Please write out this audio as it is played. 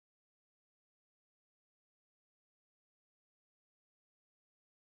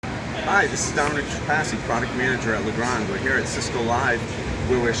Hi, this is Domenic Trappasi, Product Manager at Legrand. We're here at Cisco Live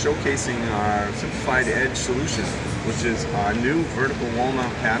where we're showcasing our Simplified Edge solution, which is our new vertical wall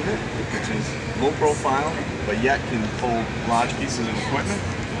mount cabinet, which is low profile, but yet can hold large pieces of equipment.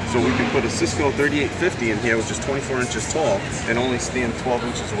 So we can put a Cisco 3850 in here, which is 24 inches tall, and only stand 12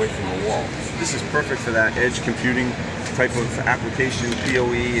 inches away from the wall. This is perfect for that edge computing type of application,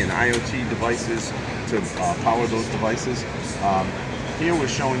 PoE and IoT devices to power those devices. Here we're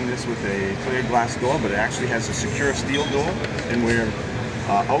showing this with a clear glass door, but it actually has a secure steel door, and we're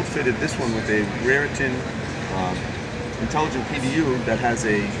outfitted this one with a Raritan intelligent PDU that has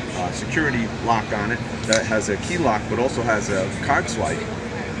a security lock on it, that has a key lock, but also has a card swipe.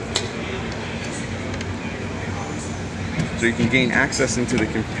 So you can gain access into the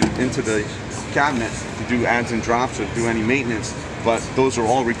cabinet to do adds and drops or do any maintenance, but those are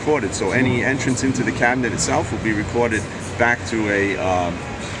all recorded. So any entrance into the cabinet itself will be recorded back to a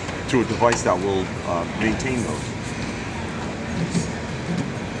device that will maintain those.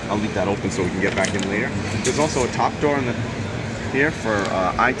 I'll leave that open so we can get back in later. There's also a top door here for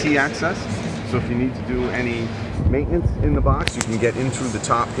IT access. So if you need to do any maintenance in the box, you can get in through the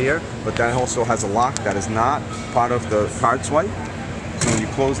top here, but that also has a lock that is not part of the card swipe. So when you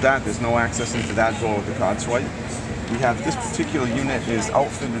close that, there's no access into that door with the card swipe. We have this particular unit is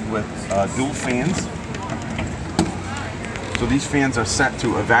outfitted with dual fans. So these fans are set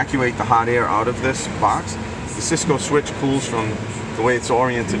to evacuate the hot air out of this box. The Cisco switch cools from the way it's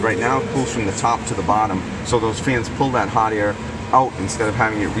oriented right now, cools from the top to the bottom. So those fans pull that hot air out instead of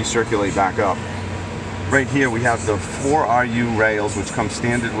having it recirculate back up. Right here we have the 4RU rails, which come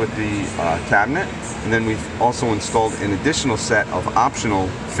standard with the cabinet, and then we've also installed an additional set of optional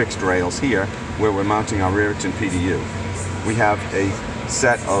fixed rails here where we're mounting our Raritan PDU. We have a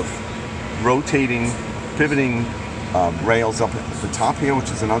set of rotating, pivoting rails up at the top here, which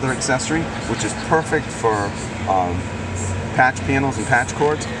is another accessory, which is perfect for patch panels and patch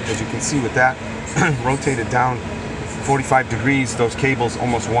cords. As you can see with that, rotated down 45 degrees, those cables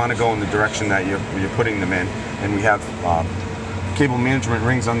almost want to go in the direction that you're putting them in. And we have cable management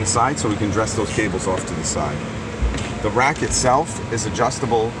rings on the side so we can dress those cables off to the side. The rack itself is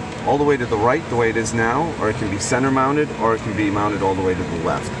adjustable all the way to the right, the way it is now, or it can be center mounted, or it can be mounted all the way to the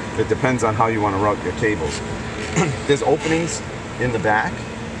left. It depends on how you want to route your cables. There's openings in the back,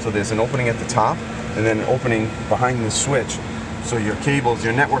 so there's an opening at the top, and then an opening behind the switch. So your cables,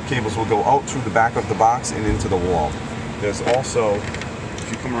 your network cables will go out through the back of the box and into the wall. There's also,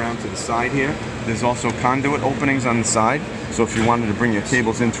 if you come around to the side here, there's also conduit openings on the side. So if you wanted to bring your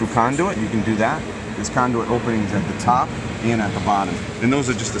cables in through conduit, you can do that. There's conduit openings at the top and at the bottom. And those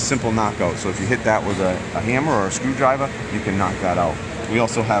are just a simple knockout. So if you hit that with a hammer or a screwdriver, you can knock that out. We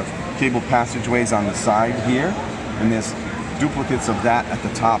also have cable passageways on the side here, and there's duplicates of that at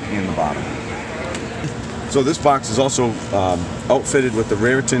the top and the bottom. So this box is also outfitted with the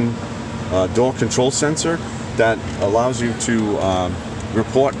Raritan door control sensor that allows you to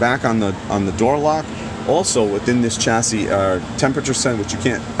report back on the door lock. Also within this chassis are temperature sensors, which you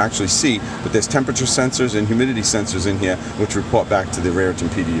can't actually see, but there's temperature sensors and humidity sensors in here which report back to the Raritan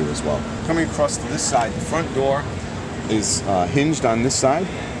PDU as well. Coming across to this side, the front door is hinged on this side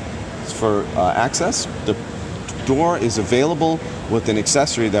for access. The door is available with an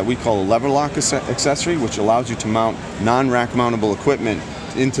accessory that we call a lever lock accessory, which allows you to mount non-rack mountable equipment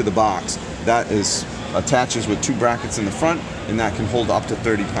into the box. That attaches with two brackets in the front, and that can hold up to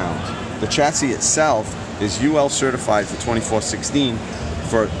 30 pounds. The chassis itself is UL certified for 2416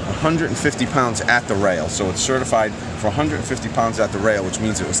 for 150 pounds at the rail. So it's certified for 150 pounds at the rail, which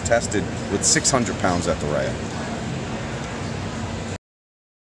means it was tested with 600 pounds at the rail.